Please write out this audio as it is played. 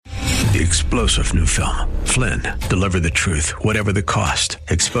The explosive new film, Flynn, deliver the truth, whatever the cost,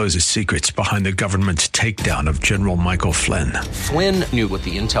 exposes secrets behind the government's takedown of General Michael Flynn. Flynn knew what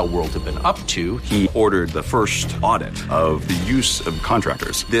the intel world had been up to. He ordered the first audit of the use of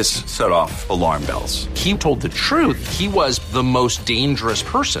contractors. This set off alarm bells. He told the truth. He was the most dangerous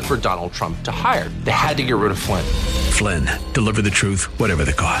person for Donald Trump to hire. They had to get rid of Flynn. Flynn, deliver the truth, whatever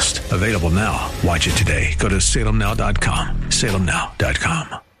the cost. Available now. Watch it today. Go to salemnow.com.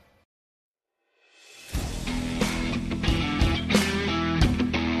 salemnow.com.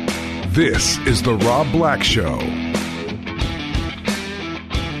 This is The Rob Black Show.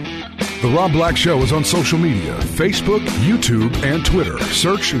 The Rob Black Show is on social media, Facebook, YouTube, and Twitter.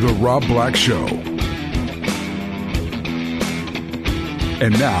 Search The Rob Black Show.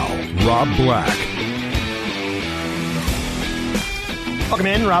 And now, Rob Black. Welcome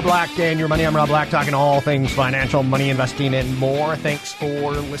in, Rob Black and Your Money. I'm Rob Black, talking all things financial, money, investing, and more. Thanks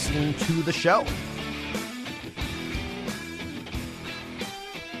for listening to the show.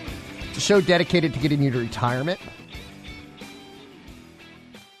 It's a show dedicated to getting you to retirement.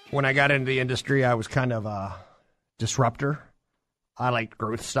 When I got into the industry, I was kind of a disruptor. I liked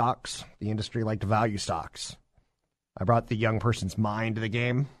growth stocks. The industry liked value stocks. I brought the young person's mind to the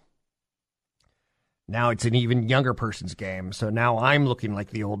game. Now it's an even younger person's game. So now I'm looking like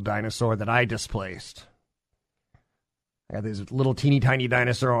the old dinosaur that I displaced. I got these little teeny tiny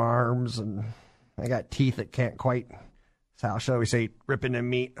dinosaur arms, and I got teeth that can't quite, how shall we say, rip into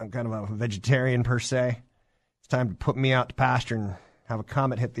meat. I'm kind of a vegetarian per se. It's time to put me out to pasture and have a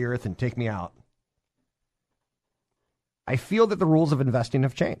comet hit the earth and take me out. I feel that the rules of investing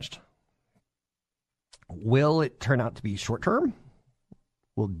have changed. Will it turn out to be short term?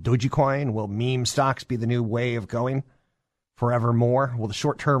 Will Dogecoin, will meme stocks be the new way of going forevermore? Will the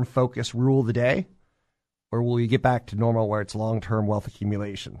short term focus rule the day? Or will you get back to normal where it's long term wealth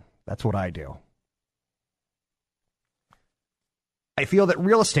accumulation? That's what I do. I feel that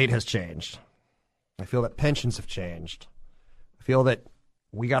real estate has changed. I feel that pensions have changed. I feel that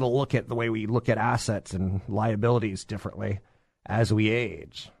we got to look at the way we look at assets and liabilities differently as we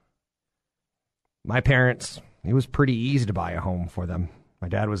age. My parents, it was pretty easy to buy a home for them. My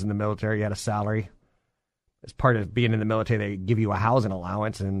dad was in the military. He had a salary. As part of being in the military, they give you a housing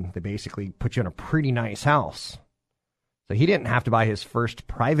allowance, and they basically put you in a pretty nice house. So he didn't have to buy his first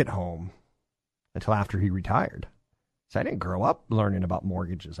private home until after he retired. So I didn't grow up learning about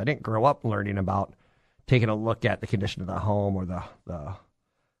mortgages. I didn't grow up learning about taking a look at the condition of the home or the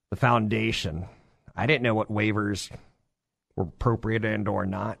foundation. I didn't know what waivers were appropriate and or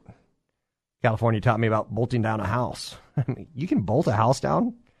not. California taught me about bolting down a house. I mean, you can bolt a house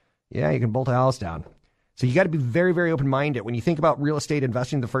down? Yeah, you can bolt a house down. So you got to be very, very open-minded. When you think about real estate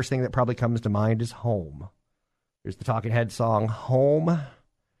investing, the first thing that probably comes to mind is home. There's the Talking Heads song, Home.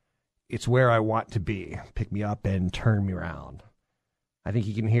 It's where I want to be. Pick me up and turn me around. I think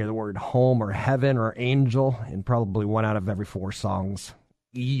you can hear the word home or heaven or angel in probably 1 out of every 4 songs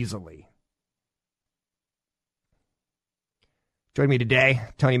easily. Join me today,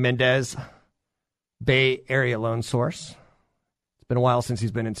 Tony Mendez, Bay Area Loan Source. It's been a while since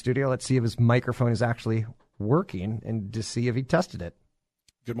he's been in studio. Let's see if his microphone is actually working and to see if he tested it.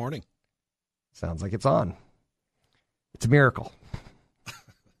 Good morning. Sounds like it's on. It's a miracle.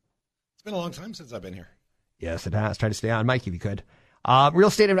 It's been a long time since I've been here. Yes, it has. Try to stay on, Mike, if you could. Real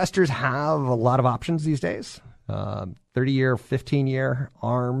estate investors have a lot of options these days. 30-year, 15-year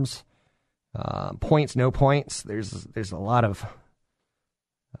ARMs, points, no points. There's a lot of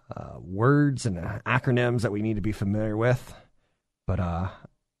words and acronyms that we need to be familiar with. But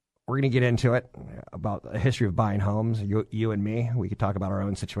we're going to get into it, about a history of buying homes. You and me, we could talk about our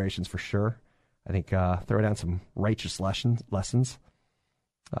own situations for sure. I think throw down some righteous lessons.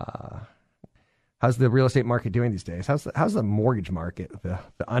 How's the real estate market doing these days? How's the mortgage market, the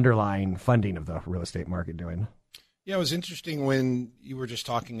underlying funding of the real estate market doing? Yeah, it was interesting when you were just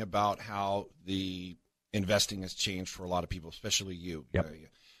talking about how the investing has changed for a lot of people, especially you. Yep.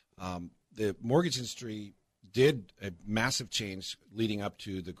 The mortgage industry did a massive change leading up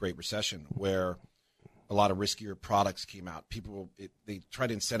to the Great Recession, where a lot of riskier products came out. They try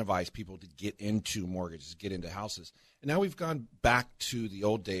to incentivize people to get into mortgages, get into houses. And now we've gone back to the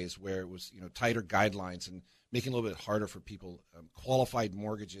old days where it was, tighter guidelines and making it a little bit harder for people, qualified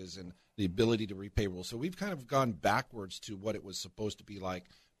mortgages and the ability to repay rules. So we've kind of gone backwards to what it was supposed to be like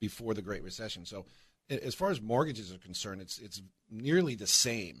before the Great Recession. So as far as mortgages are concerned, it's nearly the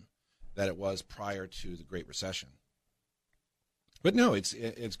same that it was prior to the Great Recession. But no, it's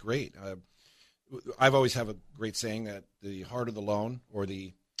great. I've always have a great saying that the harder the loan, or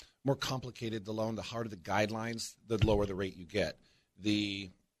the more complicated the loan, the harder the guidelines, the lower the rate you get. The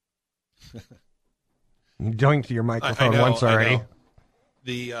You joined to your microphone I know, once already. I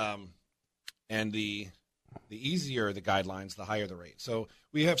know. The easier the guidelines, the higher the rate. So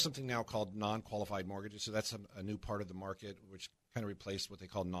we have something now called non-qualified mortgages. So that's a new part of the market, which kind of replaced what they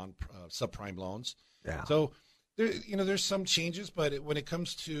call subprime loans. Yeah. So there's some changes, but when it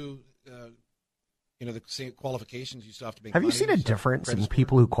comes to the same qualifications, you still have to make. Have you money, seen a so difference in credit score.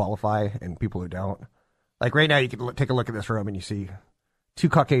 people who qualify and people who don't? Like right now, you can take a look at this room and you see two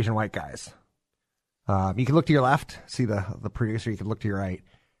Caucasian white guys. You can look to your left, see the producer. You can look to your right.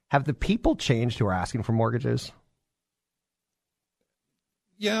 Have the people changed who are asking for mortgages?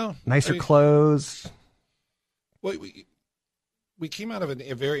 Yeah. Nicer clothes. Well, we came out of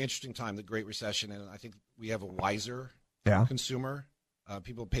a very interesting time, the Great Recession, and I think we have a wiser consumer.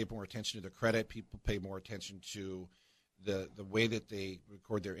 People pay more attention to their credit. People pay more attention to the way that they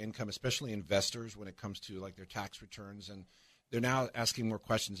record their income, especially investors when it comes to like their tax returns. And they're now asking more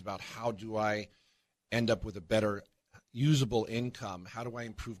questions about how do I end up with a better usable income? How do I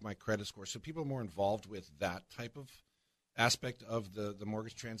improve my credit score? So people are more involved with that type of aspect of the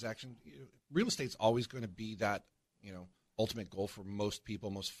mortgage transaction. Real estate's always going to be that, ultimate goal for most people,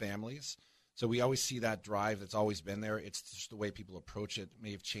 most families. So we always see that drive that's always been there. It's just the way people approach it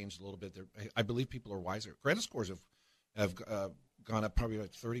may have changed a little bit. I believe people are wiser. Credit scores have gone up probably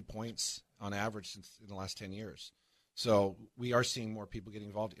like 30 points on average since in the last 10 years. So we are seeing more people getting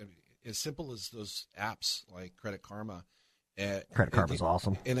involved. As simple as those apps like Credit Karma. Credit Karma is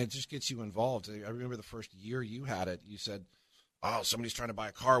awesome. And it just gets you involved. I remember the first year you had it, you said, oh, somebody's trying to buy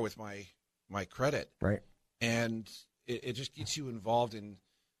a car with my credit. Right. And it just gets you involved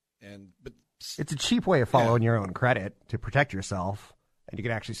but it's a cheap way of following your own credit to protect yourself, and you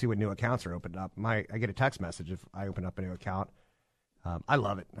can actually see when new accounts are opened up. I get a text message if I open up a new account. I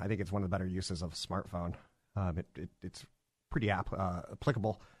love it. I think it's one of the better uses of a smartphone. It's pretty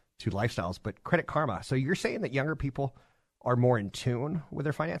applicable to lifestyles. But Credit Karma. So you're saying that younger people are more in tune with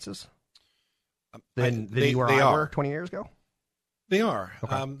their finances than you or I were 20 years ago? They are.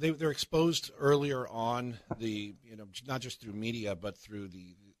 Okay. They're exposed earlier on not just through media, but through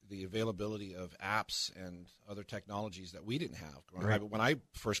the availability of apps and other technologies that we didn't have. Right. When I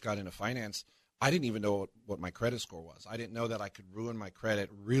first got into finance, I didn't even know what my credit score was. I didn't know that I could ruin my credit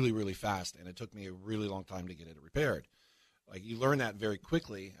really, really fast, and it took me a really long time to get it repaired. Like you learn that very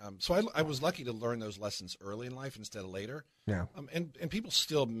quickly. So I was lucky to learn those lessons early in life instead of later. Yeah. And people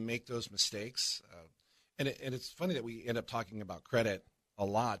still make those mistakes. And it's funny that we end up talking about credit a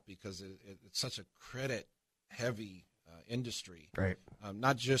lot because it's such a credit-heavy industry. Right.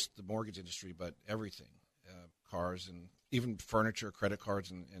 Not just the mortgage industry, but everything. Cars and even furniture, credit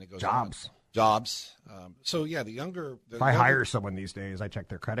cards, and it goes Jobs. on. Jobs. So, yeah, the younger... If I hire someone these days, I check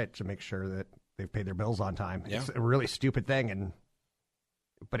their credit to make sure that they've paid their bills on time. Yeah. It's a really stupid thing,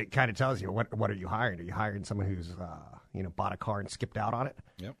 but it kind of tells you what are you hiring? Are you hiring someone who's bought a car and skipped out on it?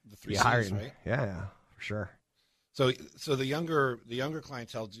 Yep, the 3 C's, right? Yeah, for sure. So the younger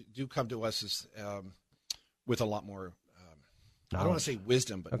clientele do come to us with a lot more. I don't want to say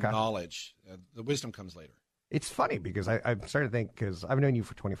wisdom, but knowledge. The wisdom comes later. It's funny because I'm starting to think, because I've known you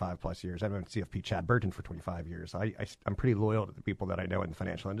for 25 plus years. I've known CFP Chad Burton for 25 years. I'm pretty loyal to the people that I know in the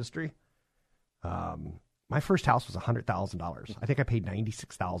financial industry. My first house was $100,000. I think I paid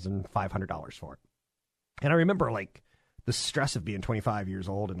 $96,500 for it. And I remember like the stress of being 25 years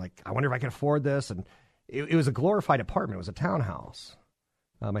old and like, I wonder if I can afford this. And it was a glorified apartment. It was a townhouse.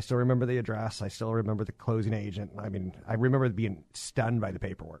 I still remember the address. I still remember the closing agent. I mean, I remember being stunned by the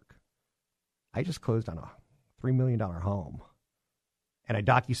paperwork. I just closed on a $3 million home, and I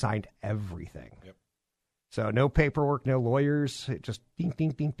docu-signed everything. Yep. So no paperwork, no lawyers. It just ding, ding,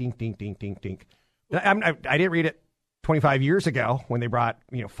 ding, ding, ding, ding, ding, ding. I didn't read it 25 years ago when they brought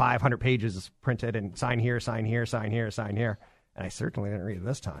 500 pages printed and sign here, sign here, sign here, sign here, and I certainly didn't read it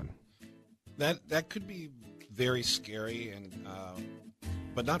this time. That could be very scary, and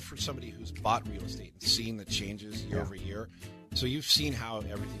but not for somebody who's bought real estate and seen the changes year over year. So you've seen how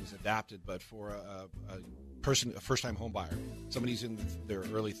everything's adapted, but for a first-time home buyer, somebody who's in their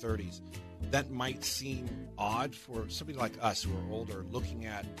early 30s, that might seem odd for somebody like us who are older, looking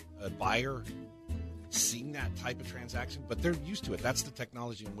at a buyer seeing that type of transaction, but they're used to it. That's the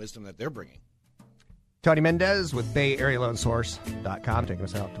technology and wisdom that they're bringing. Tony Mendez with BayAreaLoanSource.com taking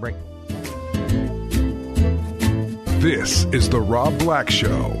us out to break. This is The Rob Black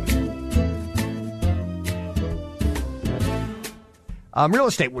Show. Real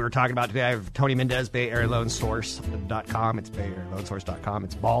estate we were talking about today. I have Tony Mendez, BayAreaLoanSource.com. It's BayAreaLoanSource.com.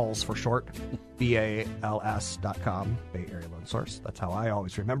 It's BALS for short, BALS.com, Bay Area Loan Source. That's how I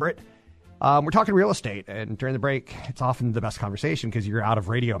always remember it. We're talking real estate, and during the break, it's often the best conversation because you're out of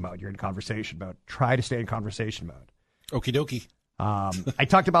radio mode. You're in conversation mode. Try to stay in conversation mode. Okie dokie. I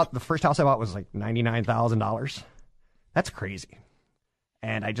talked about the first house I bought was like $99,000. That's crazy.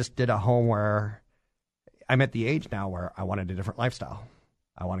 And I just did a home where I'm at the age now where I wanted a different lifestyle.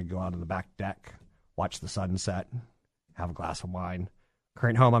 I want to go out on the back deck, watch the sunset, have a glass of wine.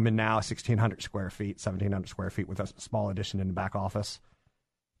 Current home I'm in now, 1,600 square feet, 1,700 square feet with a small addition in the back office.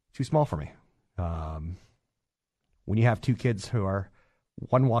 Too small for me. When you have two kids who are,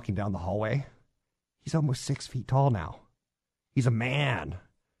 one walking down the hallway, he's almost 6 feet tall now. He's a man.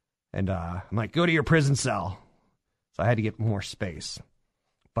 And I'm like, go to your prison cell. So I had to get more space.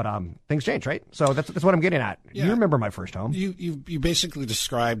 But things change, right? So that's what I'm getting at. Yeah. You remember my first home. You basically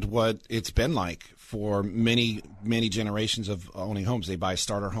described what it's been like for many generations of owning homes. They buy a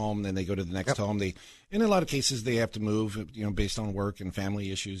starter home, then they go to the next home. In a lot of cases, they have to move, based on work and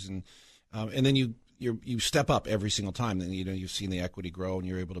family issues, and then you step up every single time. Then you've seen the equity grow, and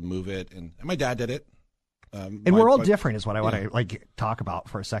you're able to move it. And my dad did it. And we're all different, is what I want to talk about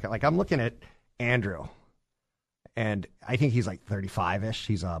for a second. Like I'm looking at Andrew. And I think he's like 35-ish.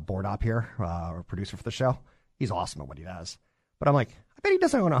 He's a board op here, or producer for the show. He's awesome at what he does. But I'm like, I bet he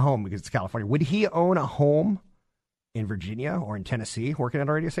doesn't own a home because it's California. Would he own a home in Virginia or in Tennessee working at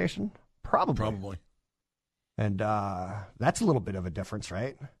a radio station? Probably. And that's a little bit of a difference,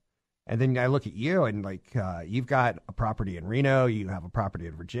 right? And then I look at you and like you've got a property in Reno. You have a property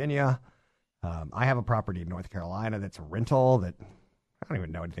in Virginia. I have a property in North Carolina that's a rental that I don't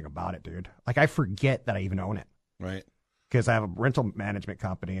even know anything about it, dude. Like I forget that I even own it. Right. Because I have a rental management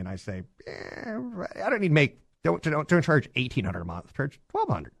company, and I say, I don't need don't charge $1,800 a month. Charge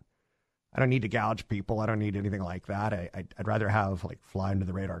 $1,200. I don't need to gouge people. I don't need anything like that. I'd rather have like fly under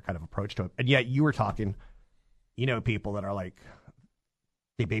the radar kind of approach to it. And yet you were talking, people that are like,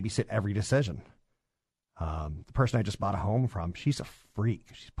 they babysit every decision. The person I just bought a home from, she's a freak.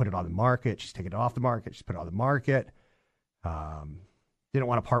 She's put it on the market. She's taken it off the market. She's put it on the market. Didn't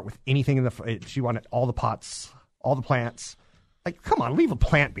want to part with anything she wanted all the pots, all the plants. Like, come on, leave a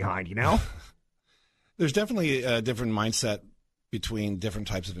plant behind, There's definitely a different mindset between different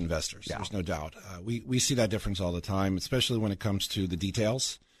types of investors. Yeah. There's no doubt. We see that difference all the time, especially when it comes to the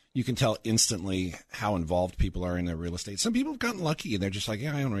details. You can tell instantly how involved people are in their real estate. Some people have gotten lucky, and they're just like,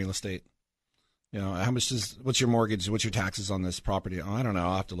 yeah, I own real estate. What's your mortgage? What's your taxes on this property? Oh, I don't know.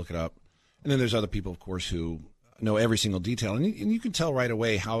 I'll have to look it up. And then there's other people, of course, who know every single detail. And you can tell right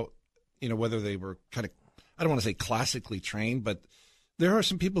away how, whether they were kind of, I don't want to say classically trained, but there are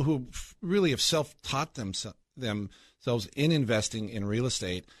some people who really have self-taught themselves in investing in real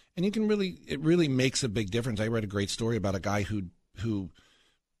estate. And it really makes a big difference. I read a great story about a guy who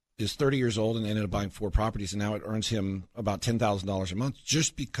is 30 years old and ended up buying 4 properties, and now it earns him about $10,000 a month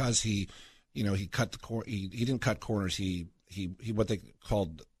just because he didn't cut corners. He what they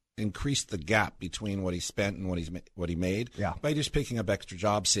called increased the gap between what he spent and what he made by just picking up extra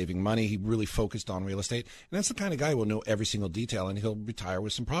jobs, saving money. He really focused on real estate, and that's the kind of guy who will know every single detail, and he'll retire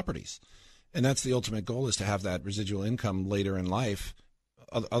with some properties. And that's the ultimate goal, is to have that residual income later in life.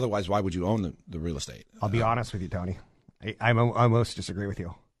 Otherwise, why would you own the real estate? I'll be honest with you, Tony. I almost disagree with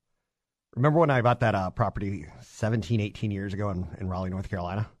you. Remember when I bought that property 17, 18 years ago in Raleigh, North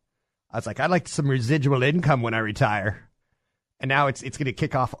Carolina? I was like, I'd like some residual income when I retire. And now it's going to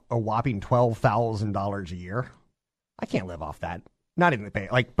kick off a whopping $12,000 a year. I can't live off that. Not even the pay.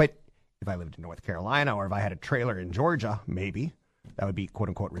 But if I lived in North Carolina or if I had a trailer in Georgia, maybe that would be quote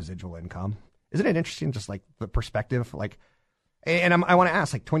unquote residual income. Isn't it interesting? Just like the perspective, and I want to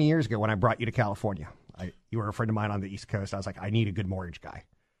ask, 20 years ago when I brought you to California, you were a friend of mine on the East Coast. I was like, I need a good mortgage guy.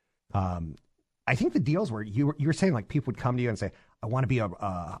 I think the deals were you were saying people would come to you and say, I want to be a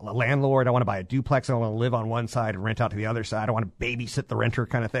landlord. I want to buy a duplex. I want to live on one side and rent out to the other side. I want to babysit the renter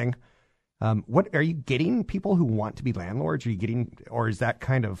kind of thing. What are you getting? People who want to be landlords? Are you getting, or is that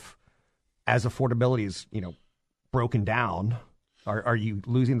kind of, as affordability is broken down? Are you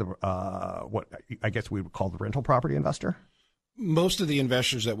losing the what I guess we would call the rental property investor? Most of the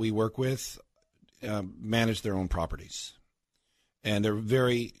investors that we work with manage their own properties, and they're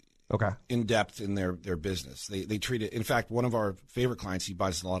very in depth in their business. They treat it. In fact, one of our favorite clients, he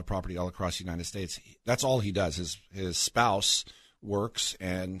buys a lot of property all across the United States. That's all he does. His spouse works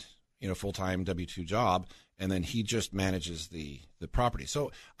and full-time W-2 job, and then he just manages the property.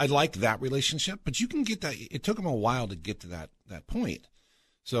 So I like that relationship, but you can get that. It took him a while to get to that point.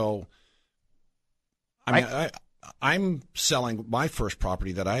 So I'm selling my first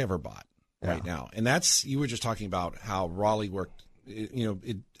property that I ever bought right now, and that's, you were just talking about how Raleigh worked.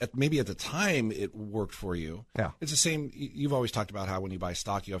 Maybe at the time it worked for you. Yeah, it's the same. You've always talked about how when you buy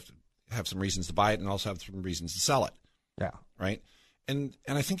stock, you have to have some reasons to buy it and also have some reasons to sell it. Yeah. Right. And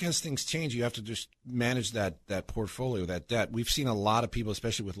I think as things change, you have to just manage that portfolio, that debt. We've seen a lot of people,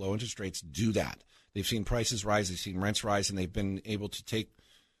 especially with low interest rates, do that. They've seen prices rise, they've seen rents rise, and they've been able to take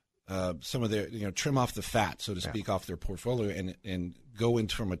some of their, trim off the fat, so to speak, off their portfolio and go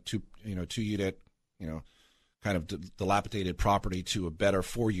into from a two unit, kind of dilapidated property to a better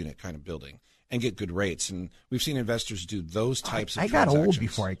 4-unit kind of building and get good rates. And we've seen investors do those types of transactions. I got old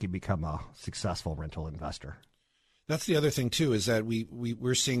before I could become a successful rental investor. That's the other thing too, is that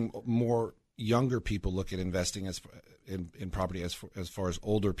we're seeing more younger people look at investing in property as far as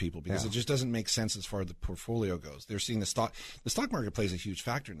older people, because it just doesn't make sense as far as the portfolio goes. They're seeing the stock market plays a huge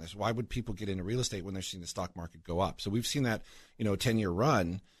factor in this. Why would people get into real estate when they're seeing the stock market go up? So we've seen that, a 10-year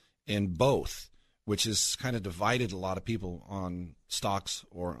run in both, which has kind of divided a lot of people on stocks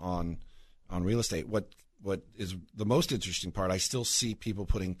or on real estate. What is the most interesting part, I still see people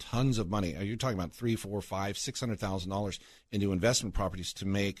putting tons of money. You're talking about $300,000, $400,000, $500,000, $600,000 into investment properties to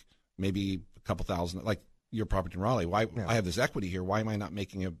make maybe a couple thousand, like your property in Raleigh. I have this equity here. Why am I not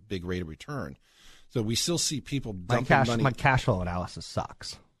making a big rate of return? So we still see people dumping money. My cash flow analysis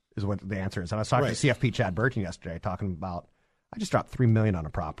sucks, is what the answer is. And I was talking to CFP Chad Burton yesterday, talking about, I just dropped $3 million on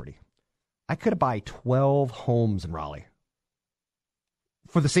a property. I could buy 12 homes in Raleigh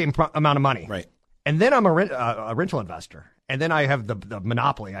for the same amount of money. Right. And then I'm a rental investor. And then I have the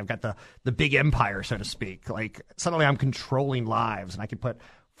monopoly. I've got the big empire, so to speak. Like, suddenly I'm controlling lives, and I can put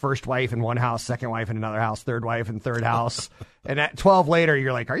first wife in one house, second wife in another house, third wife in third house. And at 12 later,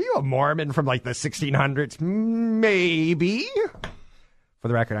 you're like, are you a Mormon from like the 1600s? Maybe. For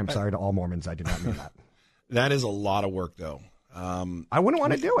the record, I'm sorry to all Mormons. I did not mean that. That is a lot of work, though. I wouldn't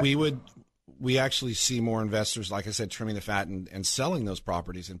want to do it. We actually see more investors, like I said, trimming the fat and selling those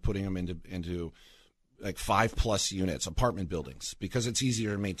properties and putting them into like 5+ units, apartment buildings, because it's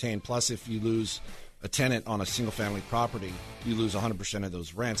easier to maintain. Plus, if you lose a tenant on a single family property, you lose 100% of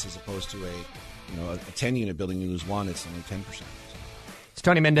those rents, as opposed to a 10-unit building, you lose one, it's only 10%. It's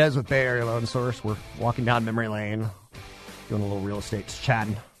Tony Mendez with Bay Area Loan Source. We're walking down memory lane, doing a little real estate, just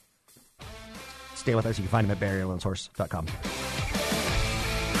chatting. Stay with us. You can find him at BayAreaLoanSource.com.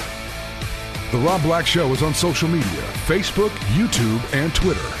 The Rob Black Show is on social media, Facebook, YouTube, and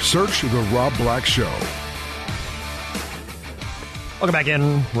Twitter. Search The Rob Black Show. Welcome back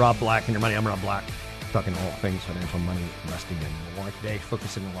in. Rob Black and Your Money. I'm Rob Black. Talking all things financial, money, investing, and more today.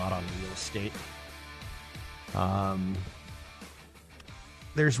 Focusing a lot on real estate.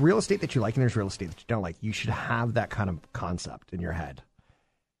 There's real estate that you like and there's real estate that you don't like. You should have that kind of concept in your head.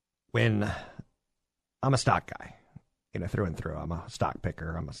 When I'm a stock guy, through and through. I'm a stock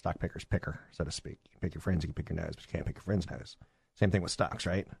picker. I'm a stock picker's picker, so to speak. You can pick your friends, you can pick your nose, but you can't pick your friend's nose. Same thing with stocks,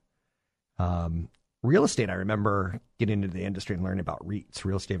 right? Real estate, I remember getting into the industry and learning about REITs,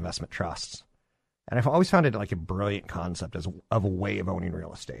 real estate investment trusts. And I've always found it like a brilliant concept of a way of owning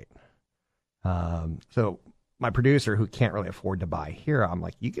real estate. So my producer, who can't really afford to buy here, I'm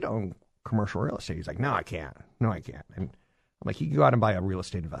like, you could own commercial real estate. He's like, no, I can't. No, I can't. And I'm like, you can go out and buy a real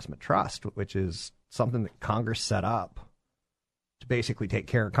estate investment trust, which is something that Congress set up to basically take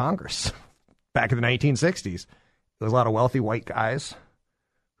care of Congress back in the 1960s. There's a lot of wealthy white guys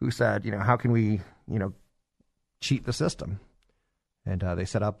who said, how can we, cheat the system? And they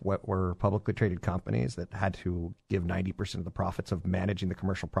set up what were publicly traded companies that had to give 90% of the profits of managing the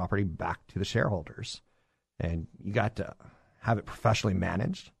commercial property back to the shareholders. And you got to have it professionally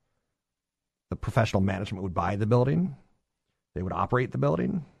managed. The professional management would buy the building. They would operate the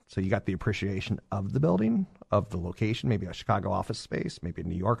building. So you got the appreciation of the building, of the location, maybe a Chicago office space, maybe a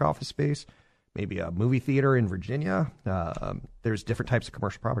New York office space, maybe a movie theater in Virginia. There's different types of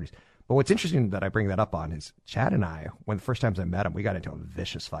commercial properties. But what's interesting that I bring that up on is Chad and I, when the first times I met him, we got into a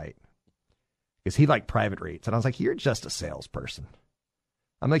vicious fight. Because he liked private REITs. And I was like, you're just a salesperson.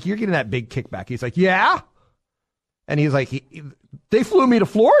 I'm like, you're getting that big kickback. He's like, yeah. And he's like, they flew me to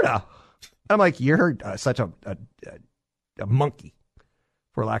Florida. I'm like, you're such a monkey,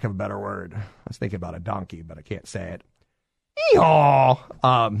 for lack of a better word. I was thinking about a donkey, but I can't say it.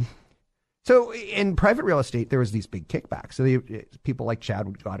 Eeyaw. So in private real estate, there was these big kickbacks. So people like Chad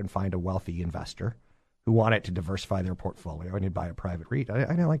would go out and find a wealthy investor who wanted to diversify their portfolio, and he'd buy a private REIT. I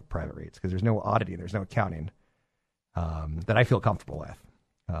don't like private REITs because there's no auditing, there's no accounting that I feel comfortable with.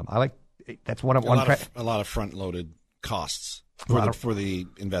 I like that's one of a lot of front-loaded costs for the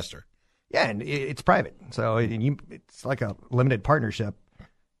investor. Yeah, and it's private, so it's like a limited partnership.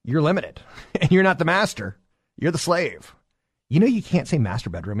 You're limited, and you're not the master. You're the slave. You can't say master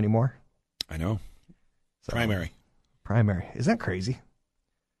bedroom anymore. I know. So, Primary. Isn't that crazy?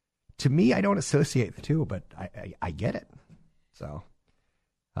 To me, I don't associate the two, but I get it. So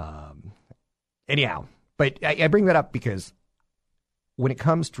Anyhow, but I bring that up because when it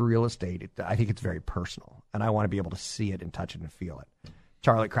comes to real estate, I think it's very personal, and I want to be able to see it and touch it and feel it.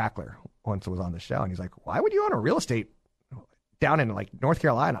 Charlie Crackler once was on the show, and he's like, "Why would you own a real estate down in like North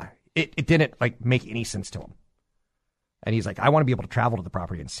Carolina?" It didn't like make any sense to him, and he's like, "I want to be able to travel to the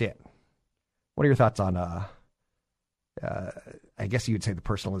property and see it." What are your thoughts on? I guess you would say the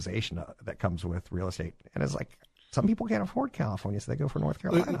personalization that comes with real estate, and it's like some people can't afford California, so they go for North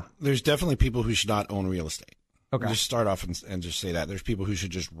Carolina. There's definitely people who should not own real estate. Okay. Just start off and just say that. There's people who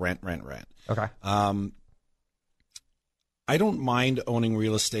should just rent. Okay. I don't mind owning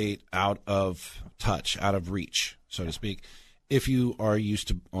real estate out of touch, out of reach, so to speak, if you are used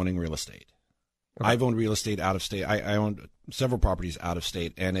to owning real estate. Okay. I've owned real estate out of state. I owned several properties out of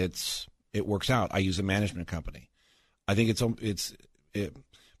state, and it works out. I use a management company. I think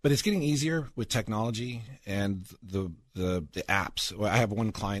but it's getting easier with technology and the apps. I have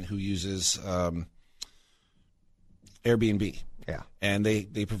one client who uses Airbnb. Yeah. And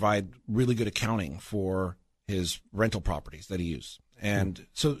they provide really good accounting for his rental properties that he uses. And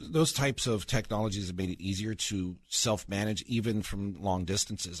so those types of technologies have made it easier to self-manage even from long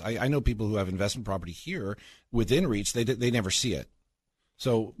distances. I know people who have investment property here within reach. They never see it.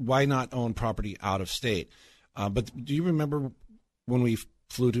 So why not own property out of state? But do you remember when we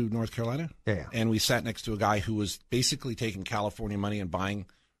flew to North Carolina? Yeah. And we sat next to a guy who was basically taking California money and buying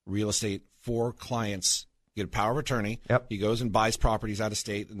real estate for clients. Get a power of attorney. Yep. He goes and buys properties out of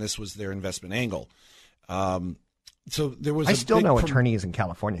state, and this was their investment angle. So there was. I still know attorneys in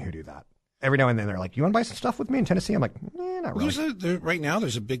California who do that. Every now and then they're like, "You want to buy some stuff with me in Tennessee?" I'm like, "Not really." Right now,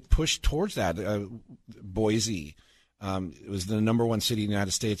 there's a big push towards that. Boise, it was the number one city in the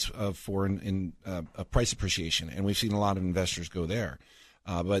United States for price appreciation, and we've seen a lot of investors go there.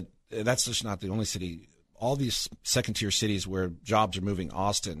 But that's just not the only city. All these second-tier cities where jobs are moving,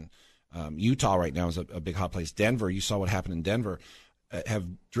 Austin. Utah right now is a big hot place. Denver, you saw what happened in Denver, have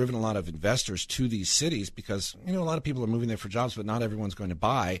driven a lot of investors to these cities because, a lot of people are moving there for jobs, but not everyone's going to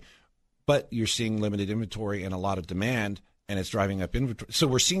buy. But you're seeing limited inventory and a lot of demand, and it's driving up inventory. So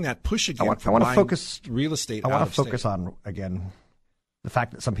we're seeing that push again. I want to focus real estate. I want to focus on, again, the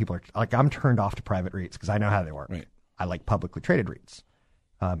fact that some people are like, I'm turned off to private REITs because I know how they work. Right. I like publicly traded REITs.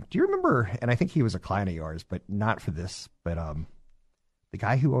 Do you remember, and I think he was a client of yours, but not for this, but the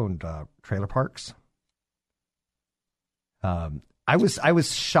guy who owned trailer parks, I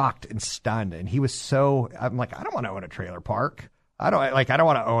was shocked and stunned, and he was so. I'm like, I don't want to own a trailer park. I don't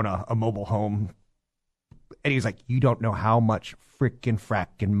want to own a mobile home. And he's like, you don't know how much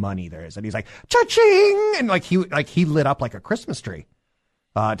fracking money there is. And he's like, cha-ching, and he lit up like a Christmas tree,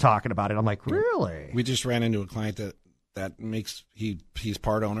 talking about it. I'm like, really? We just ran into a client that makes he's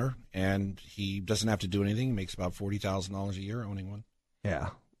part owner, and he doesn't have to do anything. He makes about $40,000 a year owning one. Yeah.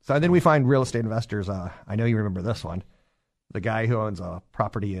 So then we find real estate investors. I know you remember this one. The guy who owns a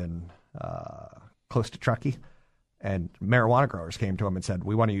property in close to Truckee, and marijuana growers came to him and said,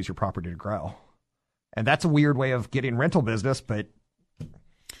 "We want to use your property to grow." And that's a weird way of getting rental business, but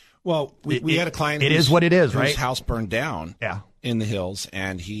well, we had a client. It is what it is, right? His house burned down. Yeah. In the hills,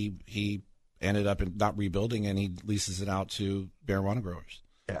 and he ended up not rebuilding, and he leases it out to marijuana growers.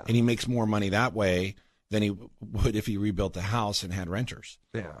 Yeah. And he makes more money that way than he would if he rebuilt the house and had renters.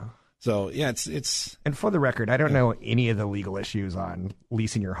 Yeah. So, yeah, it's... And for the record, I don't know any of the legal issues on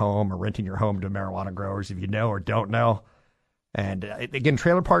leasing your home or renting your home to marijuana growers, if you know or don't know. And again,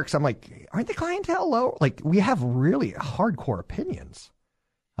 trailer parks, I'm like, aren't the clientele low? Like, we have really hardcore opinions.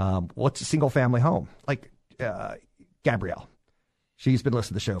 What's a single-family home? Like, Gabrielle. She's been listening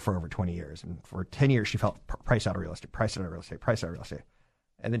to the show for over 20 years. And for 10 years, she felt price out of real estate.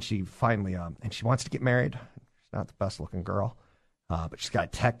 And then she finally, and she wants to get married. She's not the best looking girl, but she's got a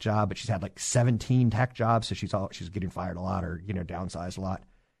tech job, but she's had like 17 tech jobs. So she's getting fired a lot or, downsized a lot.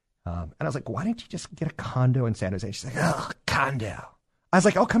 And I was like, why didn't you just get a condo in San Jose? She's like, oh, condo. I was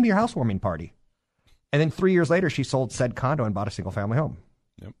like, I'll come to your housewarming party. And then 3 years later, she sold said condo and bought a single family home.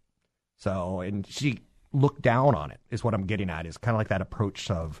 Yep. So, and she looked down on it is what I'm getting at, is kind of like that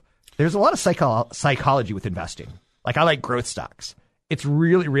approach of, there's a lot of psychology with investing. Like, I like growth stocks. It's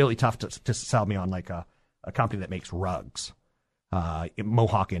really, really tough to sell me on like a company that makes rugs,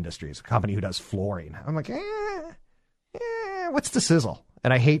 Mohawk Industries, a company who does flooring. I'm like, what's the sizzle?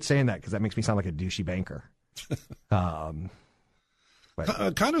 And I hate saying that because that makes me sound like a douchey banker. Condos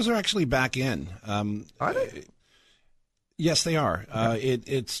are actually back in. Are they? Yes, they are.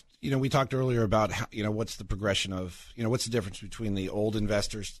 It's we talked earlier about how, what's the progression of what's the difference between the old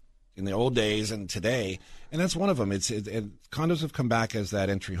investors in the old days and today, and that's one of them. Condos have come back as that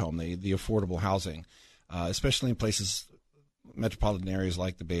entry home, the affordable housing, especially in places metropolitan areas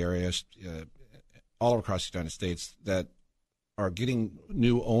like the Bay Area, all across the United States, that are getting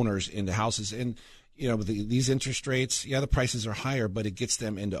new owners into houses. And, these interest rates, the prices are higher, but it gets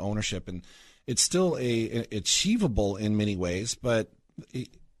them into ownership. And it's still achievable in many ways, but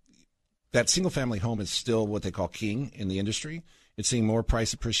that single-family home is still what they call king in the industry. It's seeing more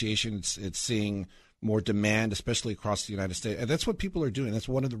price appreciation. It's seeing more demand, especially across the United States. And that's what people are doing. That's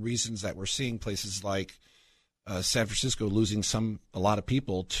one of the reasons that we're seeing places like San Francisco losing a lot of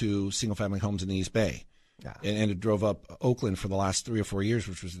people to single-family homes in the East Bay. Yeah. And it drove up Oakland for the last 3 or 4 years,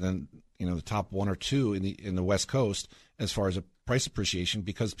 which was then the top 1 or 2 in the West Coast as far as a price appreciation,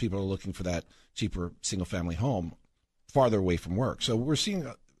 because people are looking for that cheaper single-family home farther away from work. So we're seeing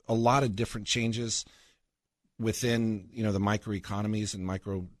a lot of different changes within the microeconomies and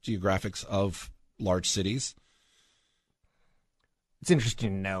microgeographics of large cities. It's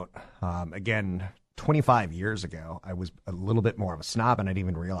interesting to note, again, 25 years ago, I was a little bit more of a snob and I didn't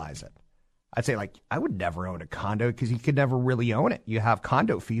even realize it. I'd say, I would never own a condo because you could never really own it. You have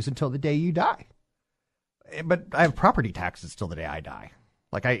condo fees until the day you die. But I have property taxes till the day I die.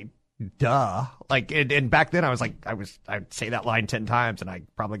 And back then I'd say that line 10 times and I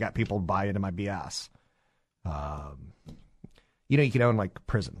probably got people to buy into my BS. You can own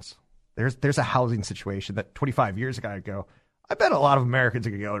prisons. There's a housing situation that 25 years ago I'd go, I bet a lot of Americans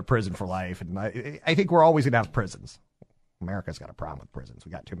are going to go to prison for life. And I think we're always going to have prisons. America's got a problem with prisons.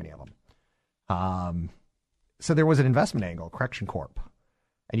 We got too many of them. So there was an investment angle, Correction Corp.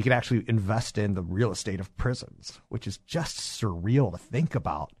 And you could actually invest in the real estate of prisons, which is just surreal to think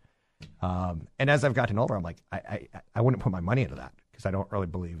about. And as I've gotten older, I'm like, I wouldn't put my money into that because I don't really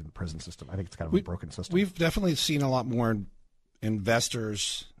believe in the prison system. I think it's kind of a broken system. We've definitely seen a lot more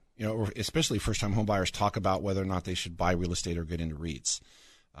investors, or especially first-time home buyers, talk about whether or not they should buy real estate or get into REITs.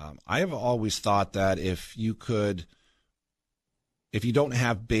 I have always thought that if you don't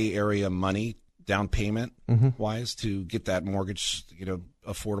have Bay Area money, down payment wise, to get that mortgage,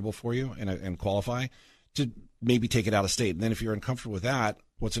 affordable for you and qualify, to maybe take it out of state. And then if you're uncomfortable with that,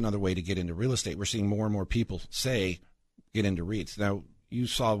 what's another way to get into real estate? We're seeing more and more people say get into REITs. Now, you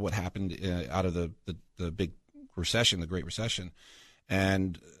saw what happened out of the big recession, the Great Recession,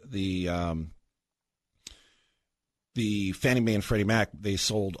 and the Fannie Mae and Freddie Mac, they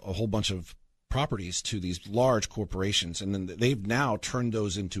sold a whole bunch of properties to these large corporations, and then they've now turned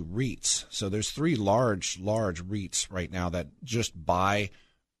those into REITs. So there's 3 large REITs right now that just buy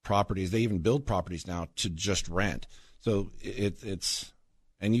properties. They even build properties now to just rent. So it's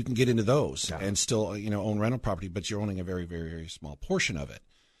and you can get into those and still own rental property, but you're owning a very, very, very small portion of it.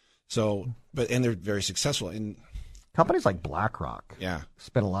 So, and they're very successful. And companies like BlackRock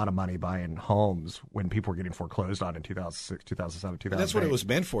spent a lot of money buying homes when people were getting foreclosed on in 2006, 2007, 2008. And that's what it was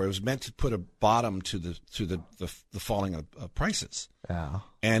meant for. It was meant to put a bottom to the falling of prices. Yeah.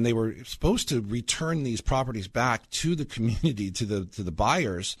 And they were supposed to return these properties back to the community, to the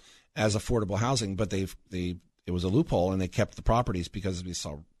buyers as affordable housing, but it was a loophole, and they kept the properties because they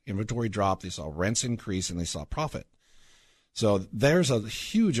saw inventory drop, they saw rents increase, and they saw profit. So there's a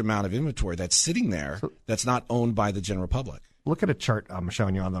huge amount of inventory that's sitting there that's not owned by the general public. Look at a chart I'm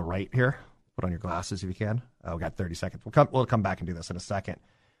showing you on the right here. Put on your glasses if you can. Oh, we got 30 seconds. We'll come back and do this in a second.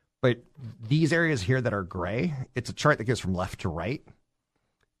 But these areas here that are gray, it's a chart that goes from left to right.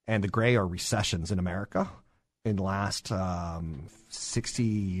 And the gray are recessions in America in the last 60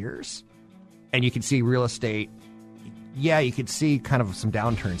 years. And you can see real estate. Yeah, you could see kind of some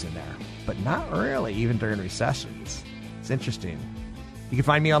downturns in there, but not really, even during recessions. It's interesting. You can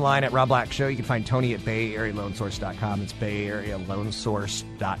find me online at Rob Black Show. You can find Tony at BayAreaLoanSource.com. It's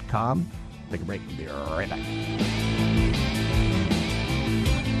BayAreaLoanSource.com. Take a break. We'll be right back.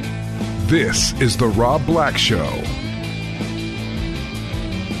 This is the Rob Black Show.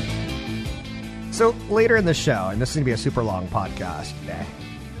 So later in the show, and this is going to be a super long podcast today,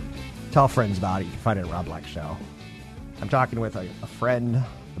 tell friends about it. You can find it at Rob Black Show. I'm talking with a friend,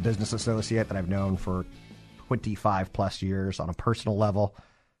 a business associate that I've known for 25 plus years on a personal level,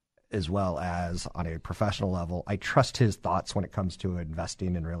 as well as on a professional level. I trust his thoughts when it comes to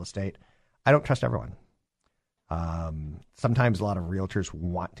investing in real estate. I don't trust everyone. Sometimes a lot of realtors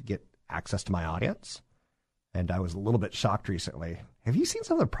want to get access to my audience. And I was a little bit shocked recently. Have you seen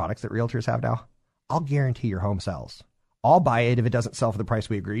some of the products that realtors have now? I'll guarantee your home sells. I'll buy it if it doesn't sell for the price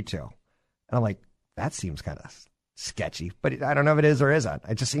we agreed to. And I'm like, that seems kind of sketchy. But I don't know if it is or isn't.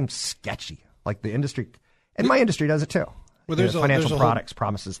 It just seems sketchy. Like the industry, and my industry does it too. Well, there's financial products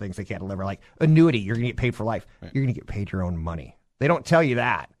promises things they can't deliver, like annuity. You're going to get paid for life. Right. You're going to get paid your own money. They don't tell you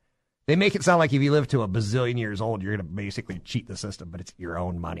that. They make it sound like if you live to a bazillion years old, you're going to basically cheat the system, but it's your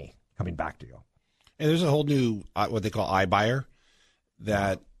own money coming back to you. And there's a whole new what they call iBuyer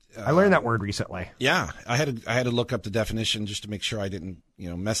that I learned that word recently. Yeah, I had to look up the definition just to make sure I didn't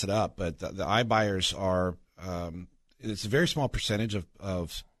mess it up. But the iBuyers are it's a very small percentage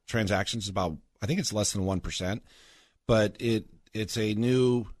of transactions. About I think it's less than 1%, but it's a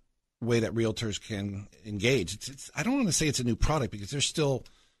new way that realtors can engage. I don't want to say it's a new product because they're still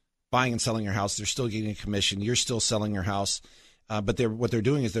buying and selling your house. They're still getting a commission. You're still selling your house. But what they're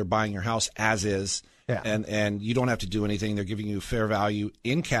doing is they're buying your house as is, and you don't have to do anything. They're giving you fair value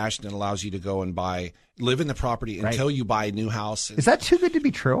in cash, and it allows you to go and live in the property until you buy a new house. Is that too good to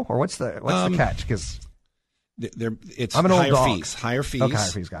be true, or what's the catch? Because it's I'm an old dog. Higher fees. Okay,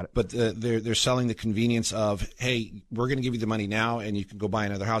 higher fees, got it. But they're selling the convenience of, hey, we're going to give you the money now, and you can go buy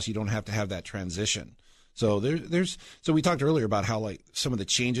another house. You don't have to have that transition. So so we talked earlier about how like some of the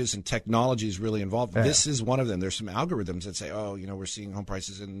changes and technology is really involved. Yeah. This is one of them. There's some algorithms that say, oh, we're seeing home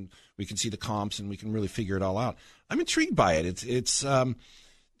prices and we can see the comps and we can really figure it all out. I'm intrigued by it. It's a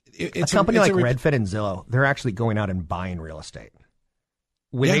company like Redfin and Zillow. They're actually going out and buying real estate.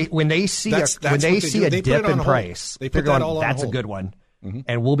 When they see a dip in price, they're going, that's a good one,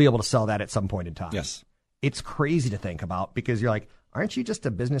 and we'll be able to sell that at some point in time. Yes, it's crazy to think about because you're like, aren't you just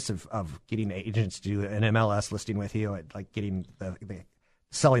a business of getting agents to do an MLS listing with you, and like getting the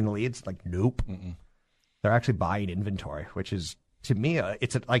selling the leads? Like, nope. Mm-mm. They're actually buying inventory, which is to me,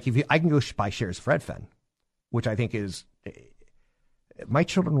 it's like I can go buy shares of Redfin, which I think is my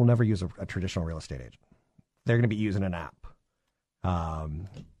children will never use a traditional real estate agent. They're going to be using an app.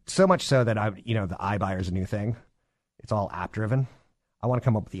 So much so that the iBuyer is a new thing. It's all app driven. I want to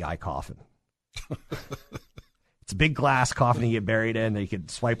come up with the iCoffin. It's a big glass coffin you get buried in that you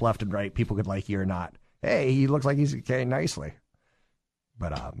could swipe left and right. People could like you or not. Hey, he looks like he's carrying nicely.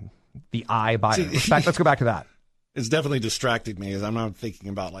 But the iBuyer. Let's go back to that. It's definitely distracted me as I'm not thinking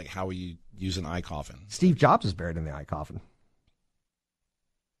about like how we use an iCoffin. Steve Jobs is buried in the iCoffin.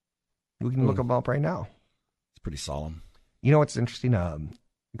 We can look him up right now. It's pretty solemn. You know what's interesting?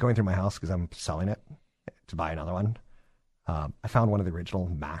 Going through my house because I'm selling it to buy another one. I found one of the original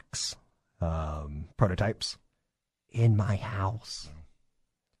Max prototypes in my house.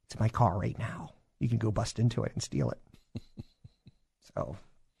 It's in my car right now. You can go bust into it and steal it. So,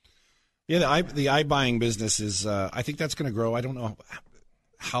 yeah, the iBuying business is. I think that's going to grow. I don't know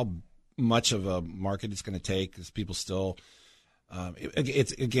how much of a market it's going to take because people still.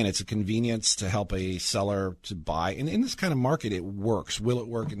 It's a convenience to help a seller to buy, and in this kind of market, it works. Will it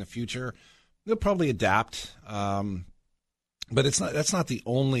work in the future? They'll probably adapt. But that's not the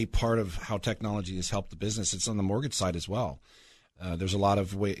only part of how technology has helped the business. It's on the mortgage side as well. There's a lot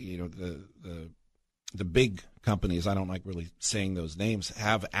of the big companies, I don't like really saying those names,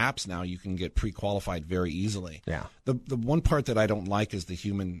 have apps now you can get pre-qualified very easily. Yeah. The one part that I don't like is the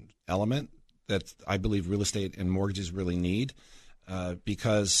human element that I believe real estate and mortgages really need.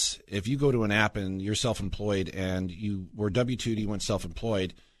 Because if you go to an app and you're self-employed and you were W-2'd, you went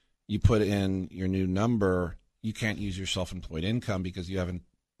self-employed, you put in your new number, you can't use your self-employed income because you haven't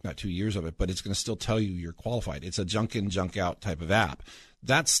got 2 years of it, but it's going to still tell you you're qualified. It's a junk in, junk out type of app.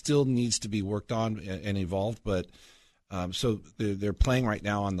 That still needs to be worked on and evolved, but so they're playing right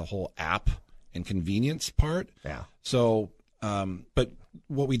now on the whole app and convenience part. Yeah. So, but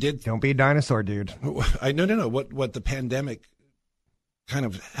what we did... Don't be a dinosaur, dude. No. What the pandemic kind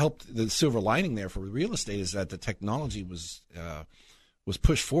of helped, the silver lining there for real estate is that the technology was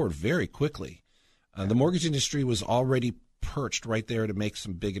pushed forward very quickly. The mortgage industry was already perched right there to make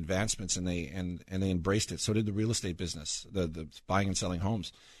some big advancements, and they embraced it. So did the real estate business, the buying and selling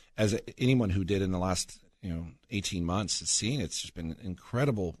homes. As anyone who did in the last 18 months has seen, it's just been an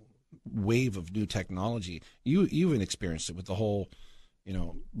incredible wave of new technology. You even experienced it with the whole,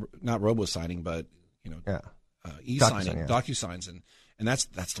 not robo-signing, but e-signing, DocuSigns, and that's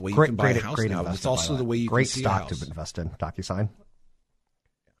the way you can buy a house now. It's also the way you can see a house. Great stock to invest in, DocuSign.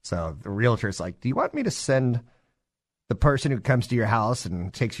 So the realtor's like, do you want me to send the person who comes to your house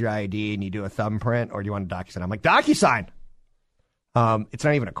and takes your ID and you do a thumbprint, or do you want a DocuSign? I'm like, DocuSign. It's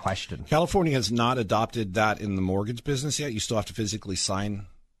not even a question. California has not adopted that in the mortgage business yet. You still have to physically sign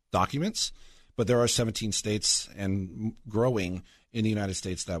documents, but there are 17 states and growing in the United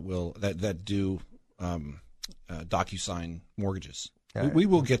States that do DocuSign mortgages. We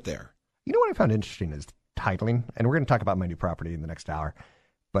will get there. You know what I found interesting is titling, and we're going to talk about my new property in the next hour.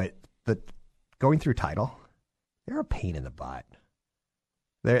 But going through title, they're a pain in the butt.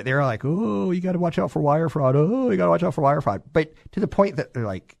 They're like, oh, you got to watch out for wire fraud. Oh, you got to watch out for wire fraud. But to the point that they're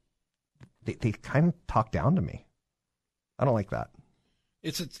like, they kind of talk down to me. I don't like that.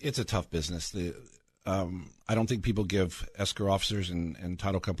 It's a tough business. I don't think people give escrow officers and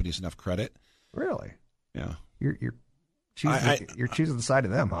title companies enough credit. Really? Yeah. You're choosing the side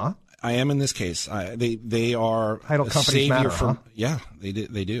of them, huh? I am in this case. They are title a companies savior matter, for. huh? Yeah, they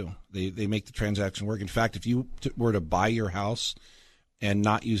do. They make the transaction work. In fact, if you were to buy your house and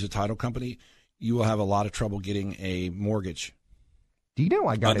not use a title company, you will have a lot of trouble getting a mortgage. Do you know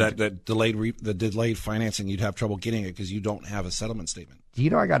I got that delayed financing? You'd have trouble getting it because you don't have a settlement statement. Do you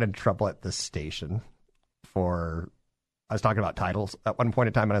know I got in trouble at this station for? I was talking about titles at one point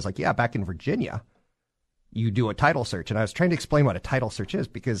in time, and I was like, "Yeah, back in Virginia, you do a title search," and I was trying to explain what a title search is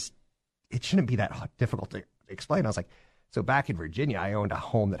because it shouldn't be that difficult to explain. I was like, "So back in Virginia, I owned a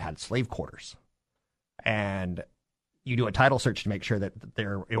home that had slave quarters, and you do a title search to make sure that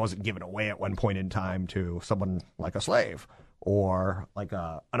it wasn't given away at one point in time to someone like a slave." Or like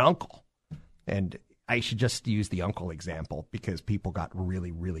an uncle. And I should just use the uncle example because people got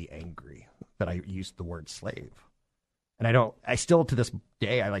really, really angry that I used the word slave. And I still to this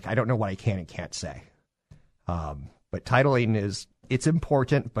day, I don't know what I can and can't say. But titling it's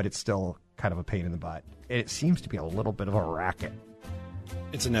important, but it's still kind of a pain in the butt. It seems to be a little bit of a racket.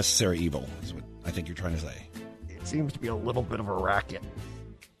 It's a necessary evil, is what I think you're trying to say. It seems to be a little bit of a racket.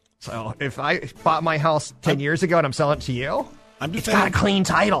 So if I bought my house 10 years ago and I'm selling it to you, it's got a clean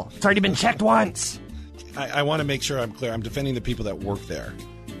title. It's already been checked once. I want to make sure I'm clear. I'm defending the people that work there.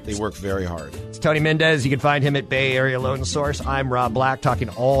 They work very hard. It's Tony Mendez. You can find him at Bay Area Loan Source. I'm Rob Black, talking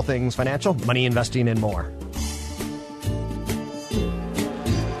all things financial, money, investing, and more.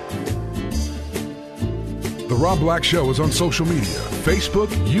 The Rob Black Show is on social media, Facebook,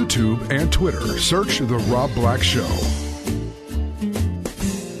 YouTube, and Twitter. Search The Rob Black Show.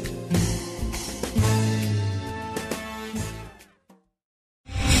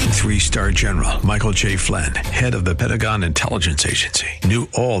 Three-star General Michael J. Flynn, head of the Pentagon Intelligence Agency, knew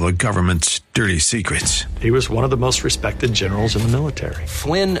all the government's dirty secrets. He was one of the most respected generals in the military.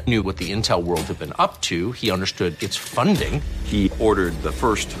 Flynn knew what the intel world had been up to. He understood its funding. He ordered the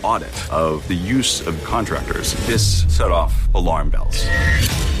first audit of the use of contractors. This set off alarm bells.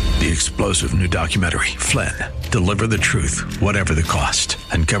 The explosive new documentary, Flynn, Deliver the Truth, Whatever the Cost,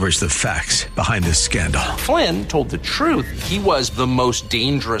 uncovers the facts behind this scandal. Flynn told the truth. He was the most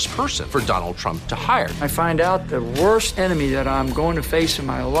dangerous person for Donald Trump to hire. I find out the worst enemy that I'm going to face in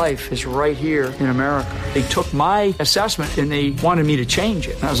my life is right here in America. They took my assessment and they wanted me to change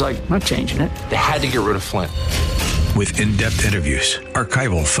it. And I was like, I'm not changing it. They had to get rid of Flynn. With in-depth interviews,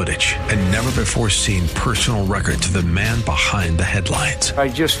 archival footage, and never-before-seen personal records of the man behind the headlines. I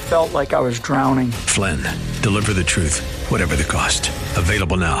just felt like I was drowning. Flynn, Deliver the Truth, Whatever the Cost.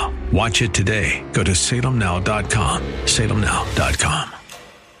 Available now. Watch it today. Go to salemnow.com. salemnow.com.